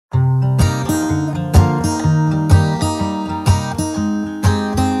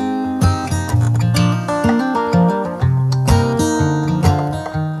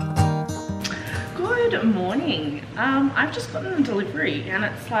and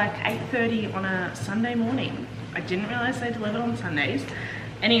it's like 8:30 on a Sunday morning. I didn't realize they delivered on Sundays.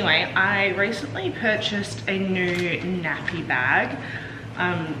 Anyway, I recently purchased a new nappy bag.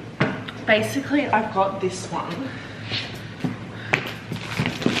 Basically, I've got this one.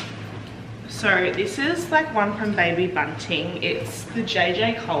 So this is like one from Baby Bunting. It's the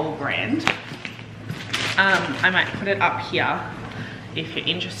JJ Cole brand. I might put it up here if you're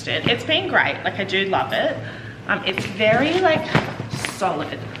interested. It's been great, like I do love it. It's very like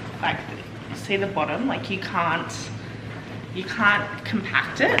solid, like see the bottom, like you can't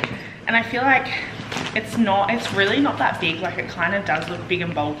compact it, and I feel like it's really not that big. Like it kind of does look big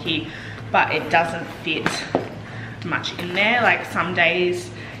and bulky, but it doesn't fit much in there. Like some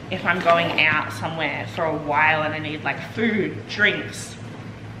days if I'm going out somewhere for a while and I need like food, drinks,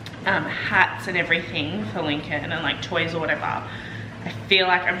 hats and everything for Lincoln and like toys or whatever, I feel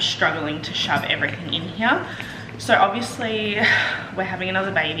like I'm struggling to shove everything in here. So obviously we're having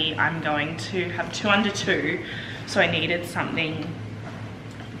another baby. I'm going to have 2 under 2. So I needed something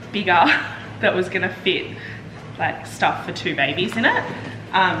bigger that was gonna fit like stuff for 2 babies in it.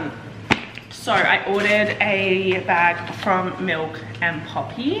 So I ordered a bag from Milk and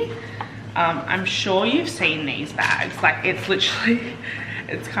Poppy. I'm sure you've seen these bags. Like it's literally,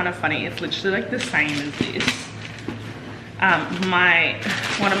 it's kind of funny. It's literally like the same as this.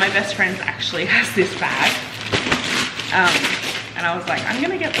 One of my best friends actually has this bag. And I was like, I'm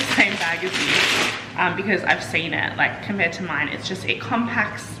gonna get the same bag as you because I've seen it. Like compared to mine, it's just, it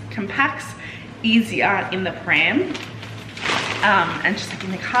compacts easier in the pram and just like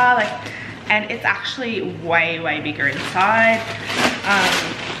in the car, like, and it's actually way bigger inside.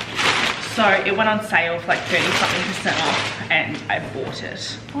 So it went on sale for like 30-something% off and I bought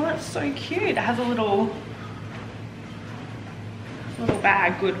it. Oh, that's so cute. It has a little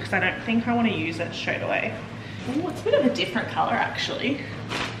bag. Good, because I don't think I want to use it straight away. Oh, it's a bit of a different color actually.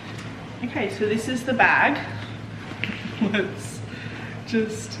 Okay, so this is the bag. Let's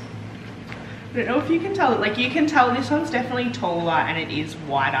just, I don't know if you can tell it, like you can tell this one's definitely taller and it is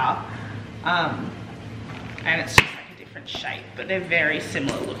wider. And it's just like a different shape, but they're very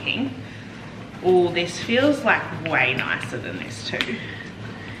similar looking. Oh, this feels like way nicer than this too.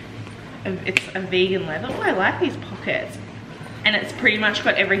 It's a vegan leather. Oh, I like these pockets. And it's pretty much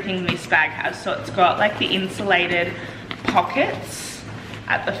got everything this bag has. So it's got like the insulated pockets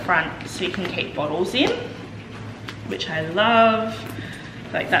at the front so you can keep bottles in, which I love.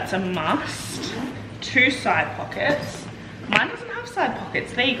 Like that's a must. 2 side pockets. Mine doesn't have side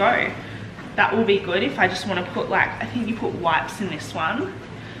pockets. There you go. That will be good if I just want to put like, I think you put wipes in this one,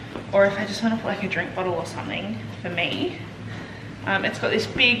 or if I just want to put like a drink bottle or something for me. It's got this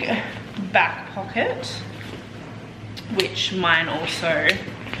big back pocket, which mine also,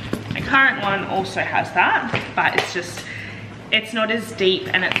 my current one also has that, but it's just, it's not as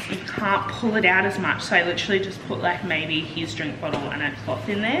deep and you can't pull it out as much. So I literally just put like maybe his drink bottle and a cloth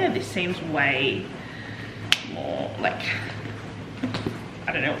in there. This seems way more like,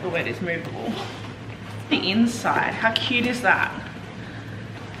 I don't know what the word is, movable. The inside, how cute is that?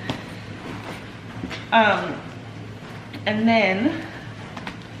 And then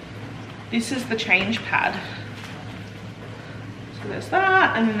this is the change pad. So there's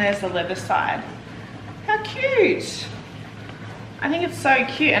that, and then there's the leather side. How cute! I think it's so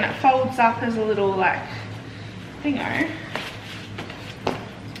cute, and it folds up as a little like thingo.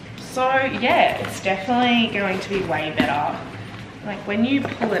 So yeah, it's definitely going to be way better. Like when you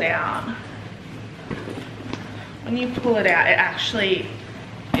pull it out, it actually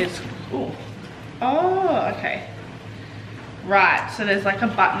is, ooh. Oh, okay. Right, so there's like a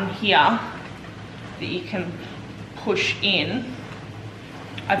button here that you can push in.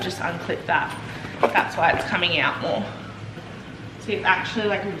 I've just unclipped that. That's why it's coming out more. See, it's actually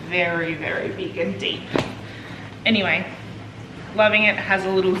like very big and deep. Anyway, loving it. It has a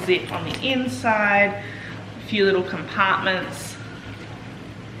little zip on the inside, a few little compartments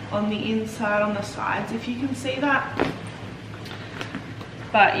on the inside, on the sides, if you can see that.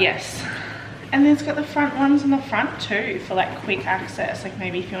 But yes, and then it's got the front ones in the front too for like quick access, like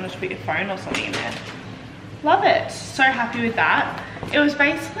maybe if you want to put your phone or something in there. Love it. So happy with that. It was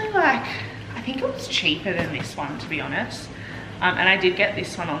basically like, I think it was cheaper than this one, to be honest. And I did get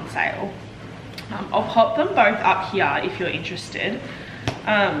this one on sale. I'll pop them both up here if you're interested.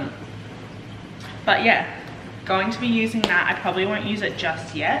 But yeah, going to be using that. I probably won't use it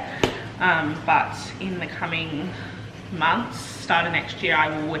just yet, but in the coming months, start of next year, I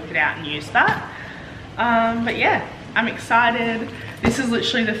will whip it out and use that. But yeah, I'm excited. This is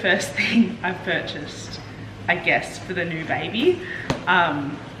literally the first thing I've purchased, I guess, for the new baby.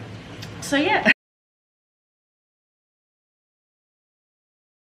 So yeah.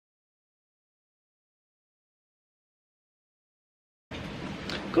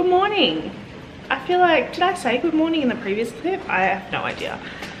 Good morning. I feel like, did I say good morning in the previous clip? I have no idea.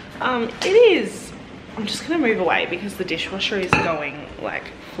 It is, I'm just gonna move away because the dishwasher is going like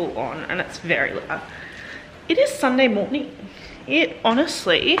full on and it's very loud. It is Sunday morning. It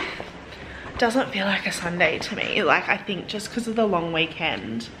honestly doesn't feel like a Sunday to me. Like, I think just because of the long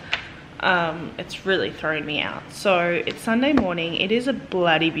weekend, it's really thrown me out. So it's Sunday morning. It is a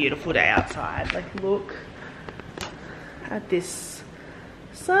bloody beautiful day outside. Like, look at this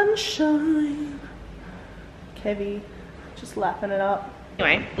sunshine. Kevy just lapping it up.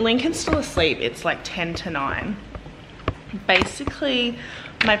 Anyway, Lincoln's still asleep. It's like 10 to 9. Basically,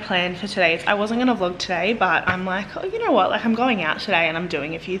 my plan for today is I wasn't gonna vlog today, but I'm like, oh, you know what, like I'm going out today and I'm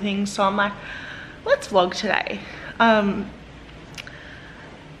doing a few things, so I'm like, let's vlog today.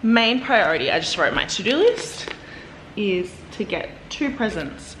 Main priority, I just wrote my to-do list, is to get 2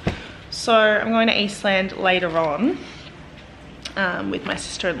 presents. So I'm going to Eastland later on with my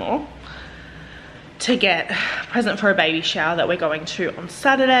sister-in-law to get a present for a baby shower that we're going to on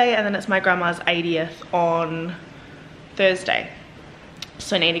Saturday, and then it's my grandma's 80th on Thursday.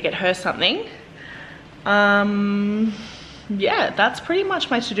 So I need to get her something. Yeah, that's pretty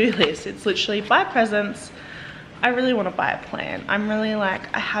much my to-do list. It's literally buy presents. I really want to buy a plant. I'm really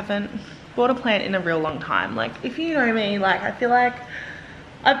like, I haven't bought a plant in a real long time. Like, if you know me, like, I feel like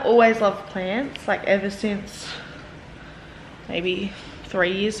I've always loved plants. Like, ever since maybe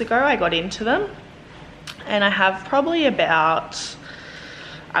 3 years ago, I got into them. And I have probably about,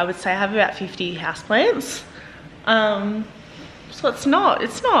 I would say I have about 50 houseplants. So it's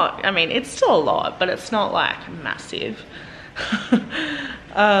not, I mean, it's still a lot, but it's not like massive.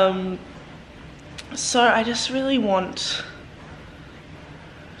 So I just really want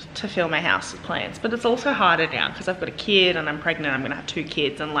to fill my house with plants, but it's also harder now because I've got a kid and I'm pregnant. I'm gonna have 2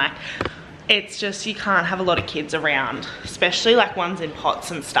 kids, and like, it's just, you can't have a lot of kids around, especially like ones in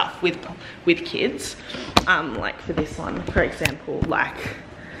pots and stuff with kids. Like for this one, for example, like,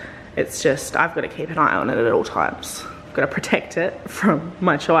 it's just, I've got to keep an eye on it at all times. I've got to protect it from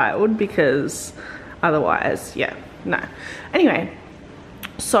my child because otherwise, yeah, no. Anyway,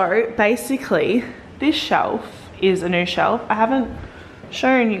 so basically this shelf is a new shelf. I haven't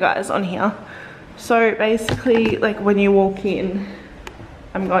shown you guys on here. So basically, like, when you walk in,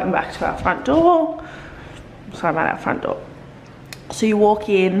 I'm going back to our front door. So I'm at our front door. So you walk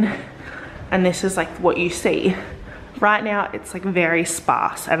in and this is like what you see. Right now it's like very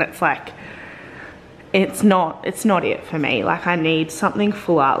sparse and it's like, it's not it for me. Like, I need something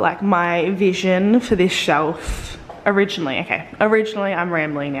fuller. Like, my vision for this shelf originally, I'm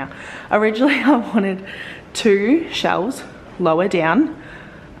rambling now. Originally I wanted 2 shelves lower down,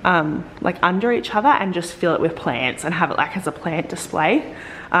 like under each other, and just fill it with plants and have it like as a plant display.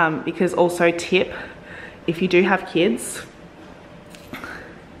 Because also, tip, if you do have kids,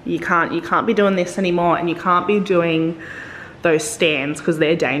 you can't be doing this anymore, and you can't be doing those stands because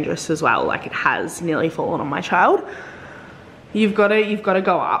they're dangerous as well. Like, it has nearly fallen on my child. You've got to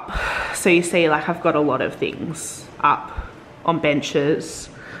go up. So you see, like, I've got a lot of things up on benches,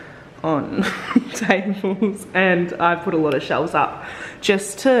 on tables, and I've put a lot of shelves up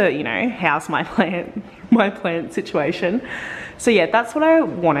just to, you know, house my plant situation. So yeah, that's what I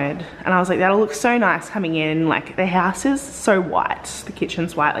wanted, and I was like, that'll look so nice coming in. Like, the house is so white, the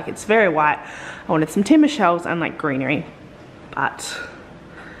kitchen's white, like, it's very white. I wanted some timber shelves and like greenery, but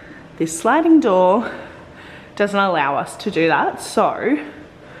this sliding door doesn't allow us to do that. So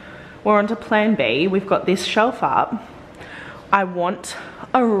we're on to plan B. We've got this shelf up. I want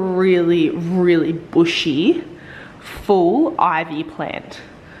a really, really bushy, full ivy plant.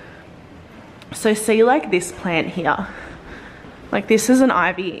 So see, like, this plant here. Like, this is an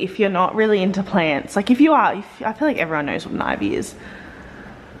ivy. If you're not really into plants, like, if you are, I feel like everyone knows what an ivy is.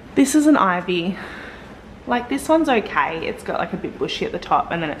 This is an ivy. Like, this one's okay. It's got like a bit bushy at the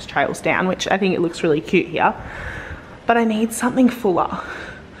top and then it trails down, which I think it looks really cute here. But I need something fuller.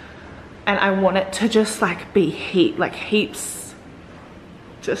 And I want it to just like be heaps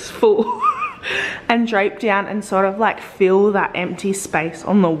just full and drape down and sort of like fill that empty space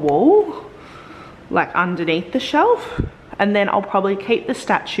on the wall, like underneath the shelf. And then I'll probably keep the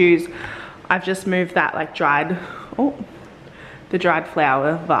statues. I've just moved that like the dried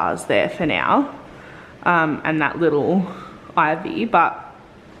flower vase there for now. And that little ivy, but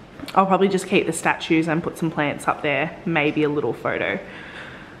I'll probably just keep the statues and put some plants up there, maybe a little photo.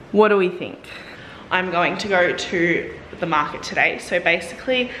 What do we think? I'm going to go to the market today. So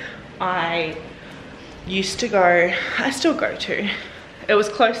basically, I still go to, it was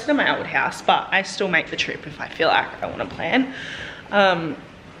close to my old house, but I still make the trip if I feel like I want to plan.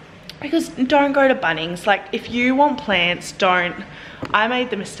 because don't go to Bunnings. Like, if you want plants, don't. I made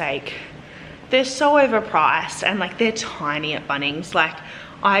the mistake. They're so overpriced, and like they're tiny at Bunnings. Like,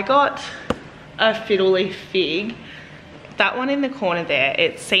 I got a fiddle leaf fig. That one in the corner there,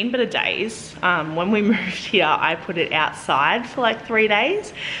 it's seen better days. When we moved here, I put it outside for like 3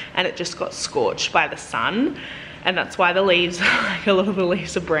 days and it just got scorched by the sun. And that's why the leaves, like a lot of the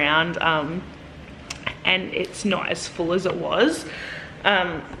leaves are browned. And it's not as full as it was.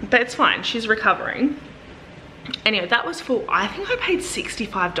 But it's fine, she's recovering. Anyway, that was full. I think I paid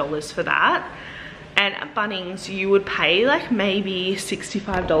 $65 for that. And at Bunnings, you would pay like maybe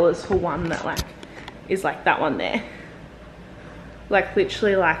 $65 for one that like is like that one there. Like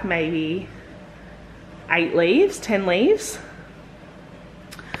literally like maybe 8 leaves, 10 leaves.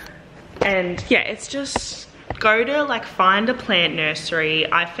 And yeah, it's just go to like find a plant nursery.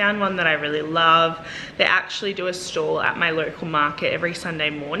 I found one that I really love. They actually do a stall at my local market every Sunday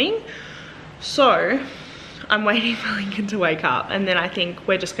morning. So I'm waiting for Lincoln to wake up, and then I think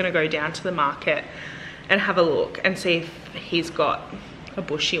we're just gonna go down to the market and have a look and see if he's got a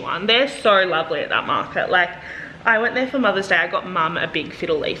bushy one. They're so lovely at that market. Like, I went there for Mother's Day. I got Mum a big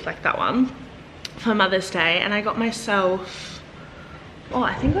fiddle leaf like that one for Mother's Day, and I got myself, oh,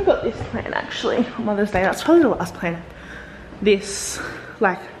 I think I got this plant actually on Mother's Day. That's probably the last plant. This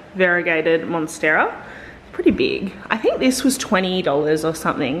like variegated monstera, pretty big. I think this was $20 or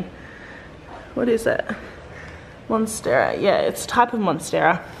something. What is it? Monstera, yeah, it's a type of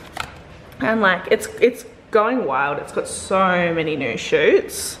monstera. And like it's going wild. It's got so many new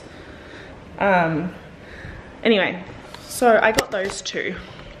shoots. Anyway, so I got those two,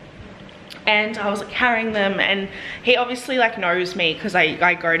 and I was like carrying them, and he obviously like knows me because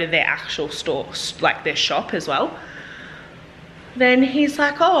I go to their actual store, like their shop as well. Then he's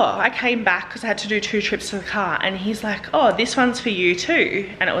like, oh, I came back because I had to do 2 trips to the car, and he's like, oh, this one's for you too.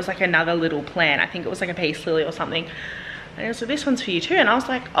 And it was like another little plant. I think it was like a peace lily or something. And he was like, this one's for you too. And I was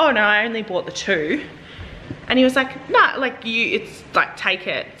like, oh no, I only bought the 2. And he was like, nah, like it's like, take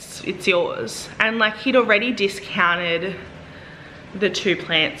it, it's yours. And like he'd already discounted the 2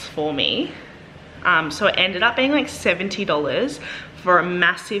 plants for me. So it ended up being like $70 for a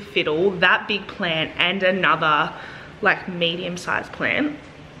massive fiddle, that big plant, and another like medium-sized plant.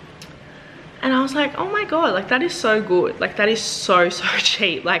 And I was like, oh my God, like that is so good. Like that is so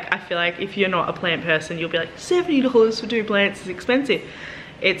cheap. Like I feel like if you're not a plant person, you'll be like, $70 for 2 plants is expensive.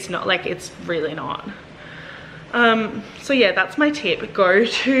 It's not, like it's really not. So yeah, that's my tip. Go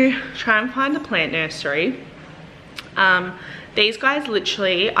to try and find a plant nursery. These guys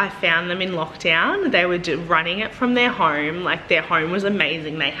literally, I found them in lockdown. They were running it from their home. Like their home was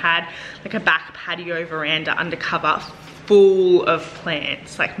amazing. They had like a back patio veranda undercover full of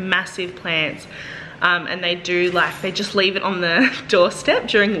plants, like massive plants. And they do like, they just leave it on the doorstep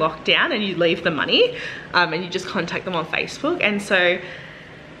during lockdown, and you leave the money, and you just contact them on Facebook. And so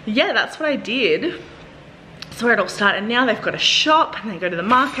yeah, that's what I did. So it all started, and now they've got a shop and they go to the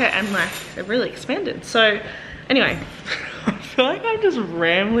market, and like they've really expanded. So anyway, I feel like I'm just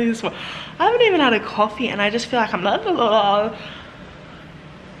rambling this one. I haven't even had a coffee, and I just feel like I'm blah, blah, blah.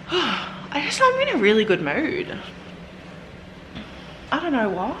 I'm in a really good mood. I don't know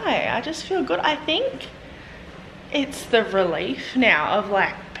why. I just feel good. I think it's the relief now of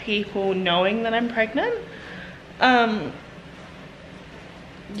like people knowing that I'm pregnant.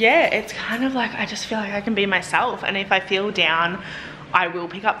 Yeah, it's kind of like I just feel like I can be myself, and if I feel down, I will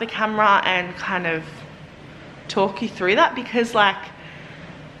pick up the camera and kind of talk you through that, because like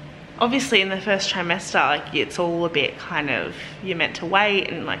obviously in the first trimester, like it's all a bit kind of, you're meant to wait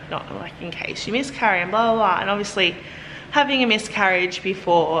and like not like in case you miscarry and blah blah blah. And obviously having a miscarriage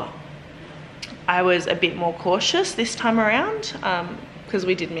before, I was a bit more cautious this time around, because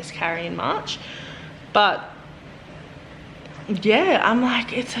we did miscarry in March. But yeah, I'm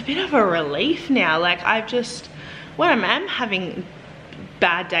like, it's a bit of a relief now. Like I've just, when I'm having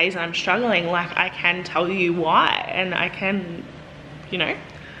bad days and I'm struggling, like I can tell you why, and I can, you know.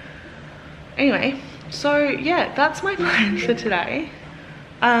 Anyway, so yeah, that's my plan for today.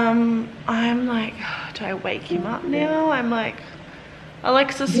 I'm like, do I wake him up now? I'm like,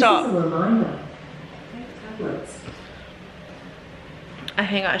 Alexa, stop. This is a reminder. Take tablets. I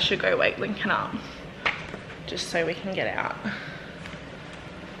think I should go wake Lincoln up, just so we can get out.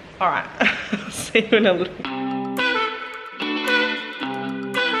 All right, see you in a little bit.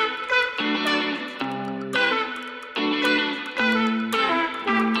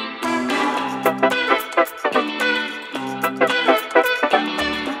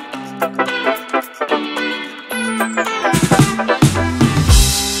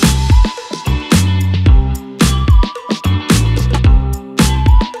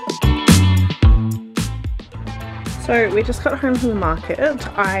 So we just got home from the market.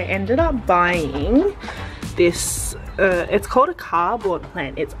 I ended up buying this, it's called a cardboard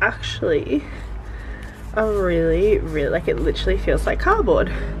plant. It's actually a really, like it literally feels like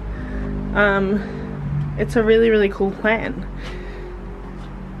cardboard. It's a really cool plant.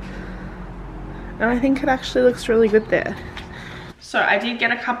 And I think it actually looks really good there. So I did get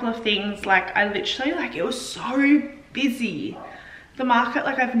a couple of things, like I literally, like it was so busy. The market,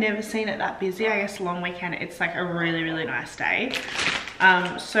 like I've never seen it that busy. I guess long weekend, it's like a really nice day.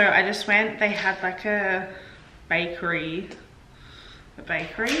 So I just went, they had like a bakery,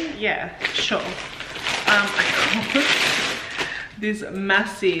 yeah, sure. I got this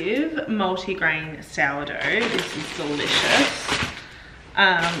massive multi-grain sourdough. This is delicious.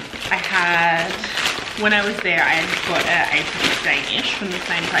 I had, when I was there, I had got an Apricot Danish from the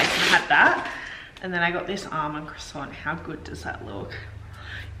same place and had that. And then I got this almond croissant. How good does that look?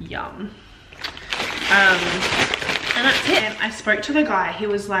 Yum. And that's it. And I spoke to the guy. He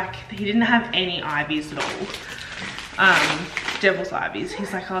was like, he didn't have any ivies at all. Devil's ivies.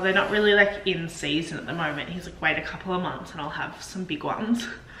 He's like, oh, they're not really like in season at the moment. He's like, wait a couple of months and I'll have some big ones.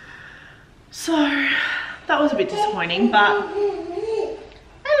 So that was a bit disappointing, but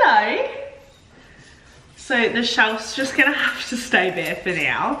hello. So the shelf's just gonna have to stay bare for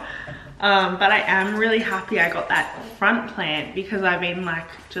now. But I am really happy I got that front plant because I've been like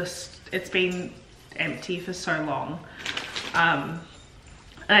it's been empty for so long. And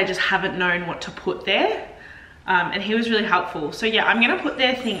I just haven't known what to put there. And he was really helpful. So yeah, I'm gonna put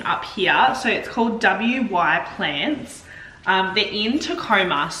their thing up here. So it's called WY Plants. They're in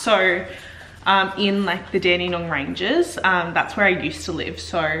Tacoma. So in like the Dandenong Ranges, that's where I used to live.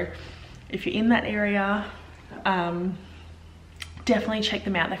 So if you're in that area, definitely check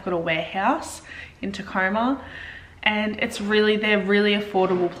them out. They've got a warehouse in Tacoma and they're really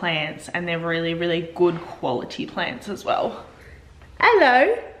affordable plants and they're really good quality plants as well.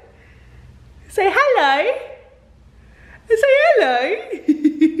 Hello. Say hello. Say hello.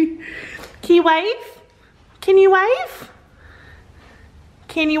 Can you wave? Can you wave?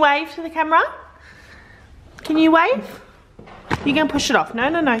 Can you wave to the camera? Can you wave? You're gonna push it off.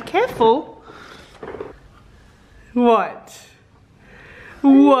 No, careful. What?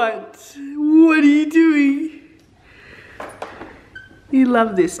 What are you doing? You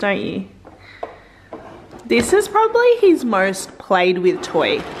love this, don't you? This is probably his most played with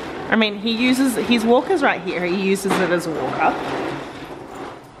toy. I mean, he uses, his walker's right here. He uses it as a walker.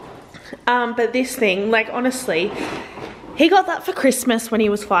 But this thing, like honestly, he got that for Christmas when he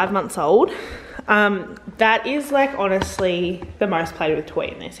was 5 months old. That is like honestly the most played with toy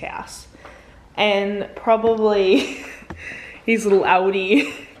in this house. And probably his little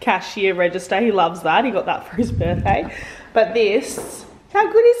Aldi cashier register, he loves that. He got that for his birthday. But this,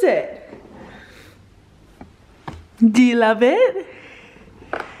 how good is it? Do you love it?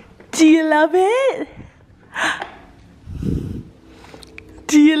 Do you love it?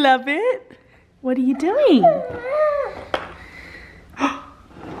 Do you love it? What are you doing?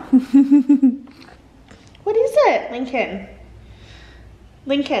 What is it, Lincoln?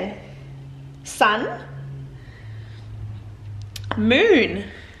 Lincoln? Sun? Moon?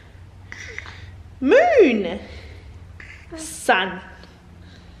 Moon? Sun?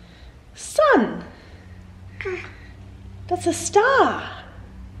 Sun? That's a star.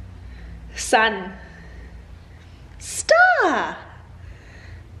 Sun. Star.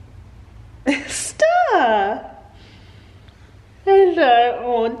 Star. Hello.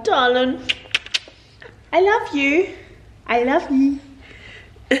 Oh, darling. I love you. I love you.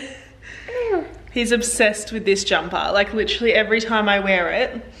 He's obsessed with this jumper. Like literally every time I wear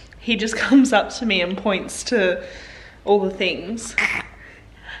it, he just comes up to me and points to all the things.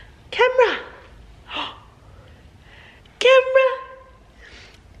 Camera. Camera.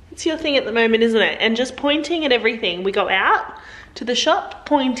 It's your thing at the moment, isn't it? And just pointing at everything. We go out to the shop,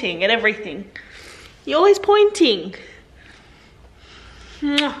 pointing at everything. You're always pointing.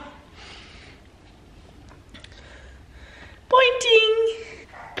 Mwah. Pointing.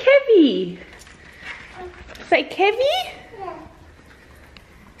 Kevy. Say Kevy.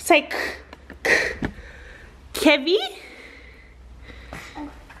 Say Kevy.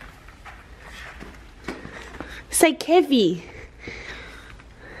 Say Kevy.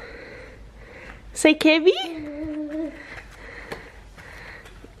 Say Kevy.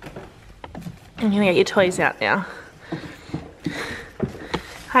 I'm gonna get your toys out now.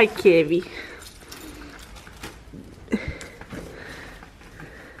 Hi, Kevy.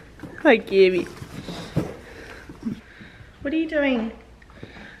 Hi, Kevy. What are you doing?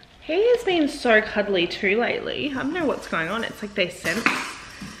 He has been so cuddly too lately. I don't know what's going on. It's like they sense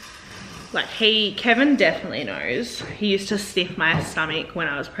Like Kevin definitely knows. He used to sniff my stomach when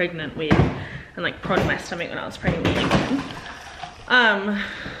I was pregnant with, and like prod my stomach when I was pregnant with Lincoln.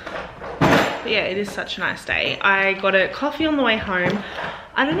 But yeah, it is such a nice day. I got a coffee on the way home.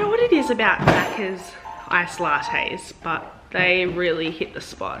 I don't know what it is about Macca's iced lattes, but they really hit the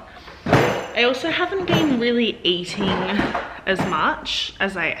spot. I also haven't been really eating as much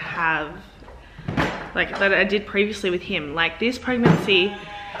as I have, like that I did previously with him. Like this pregnancy,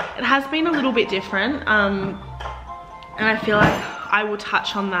 it has been a little bit different. And I feel like I will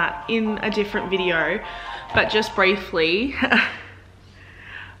touch on that in a different video, but just briefly,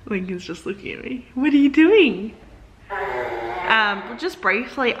 Lincoln's just looking at me. What are you doing? Just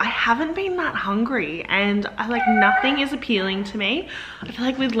briefly, I haven't been that hungry, and I like nothing is appealing to me. I feel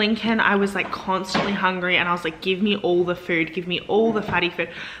like with Lincoln, I was like constantly hungry, and I was like, give me all the food, give me all the fatty food.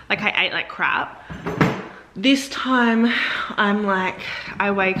 Like I ate like crap. This time, I'm like,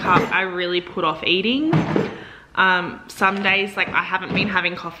 I wake up, I really put off eating. Some days, like I haven't been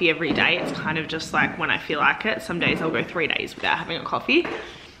having coffee every day. It's kind of just like when I feel like it. Some days I'll go 3 days without having a coffee.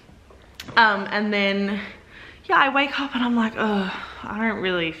 And then, yeah, I wake up and I'm like, oh, I don't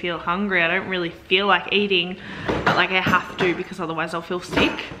really feel hungry. I don't really feel like eating, but like I have to because otherwise I'll feel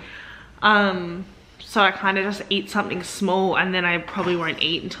sick. So I kind of just eat something small, and then I probably won't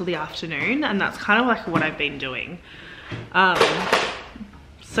eat until the afternoon. And that's kind of like what I've been doing.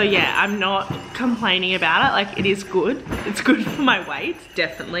 So yeah, I'm not complaining about it. Like it is good. It's good for my weight,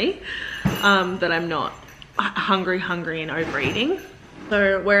 definitely. That I'm not hungry and overeating.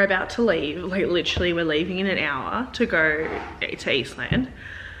 So we're about to leave. Like literally we're leaving in an hour to go to Eastland.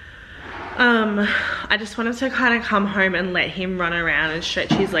 I just wanted to kind of come home and let him run around and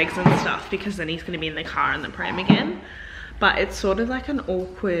stretch his legs and stuff, because then he's going to be in the car and the pram again. But it's sort of like an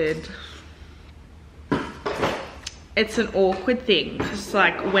awkward, it's an awkward thing, because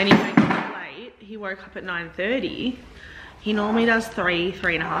like when he wakes up late, he woke up at 9:30. He normally does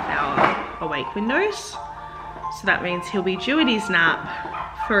 3.5 hour awake windows. So that means he'll be due at his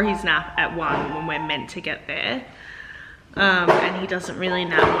nap, for his nap at 1 when we're meant to get there. And he doesn't really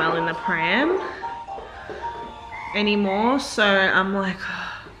nap well in the pram anymore. So I'm like,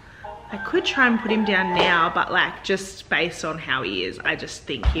 I could try and put him down now, but like just based on how he is, I just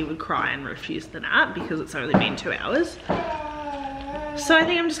think he would cry and refuse the nap because it's only been 2 hours. So I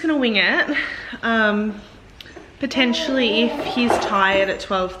think I'm just gonna wing it. Potentially if he's tired at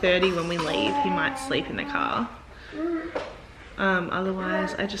 12:30 when we leave, he might sleep in the car.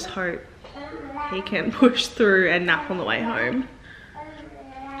 Otherwise I just hope he can push through and nap on the way home.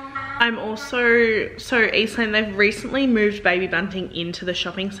 I'm also, so Eastland, they've recently moved Baby Bunting into the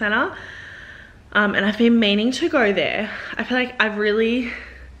shopping centre. And I've been meaning to go there. I feel like I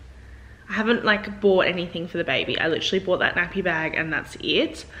haven't like bought anything for the baby. I literally bought that nappy bag and that's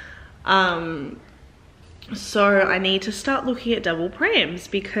it. So I need to start looking at double prams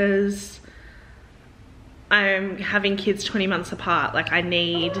because I'm having kids 20 months apart. Like I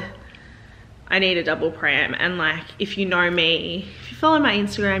need a double pram, and like if you know me, if you follow my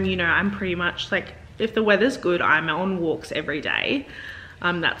Instagram, you know I'm pretty much like, if the weather's good, I'm on walks every day.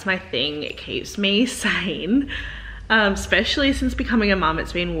 That's my thing. It keeps me sane. Especially since becoming a mum,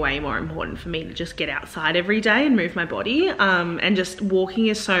 it's been way more important for me to just get outside every day and move my body. And just walking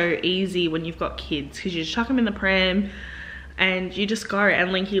is so easy when you've got kids, because you just chuck them in the pram and you just go, and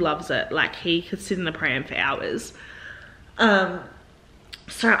Linky loves it. Like he could sit in the pram for hours.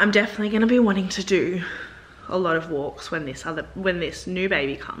 So I'm definitely going to be wanting to do a lot of walks when this new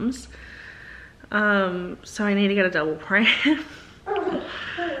baby comes. So I need to get a double pram.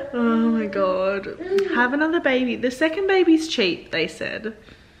 Oh my god. Have another baby. The second baby's cheap, they said.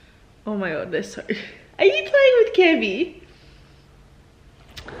 Oh my god, they're so... Are you playing with Kevy?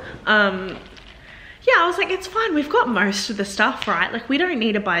 Yeah, I was like, it's fine. We've got most of the stuff, right? Like we don't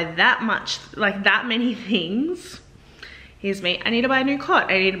need to buy that much, like that many things. Here's me. I need to buy a new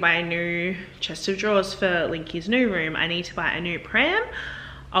cot. I need to buy a new chest of drawers for Linky's new room. I need to buy a new pram.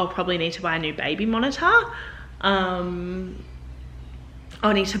 I'll probably need to buy a new baby monitor. I'll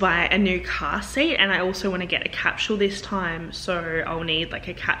need to buy a new car seat, and I also want to get a capsule this time. So I'll need like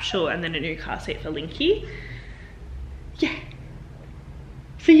a capsule and then a new car seat for Linky. Yeah.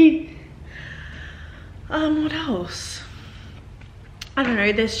 For you. What else? I don't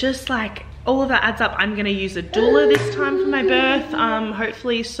know. There's just like, all of that adds up. I'm gonna use a doula this time for my birth,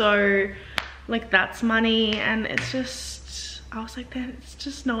 hopefully, so like that's money, and it's just, I was like, that it's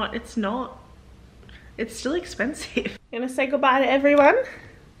just not, it's still expensive. I'm gonna say goodbye to everyone.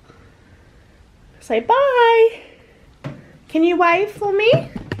 Say bye. Can you wave for me?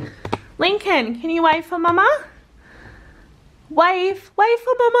 Lincoln, can you wave for mama? Wave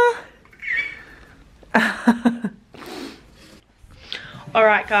for mama.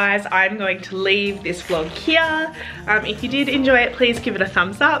 Alright guys, I'm going to leave this vlog here. If you did enjoy it, please give it a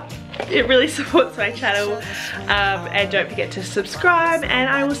thumbs up. It really supports my channel. And don't forget to subscribe, and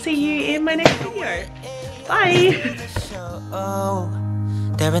I will see you in my next video. Bye!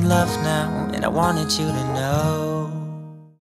 They're in love now, and I wanted you to know.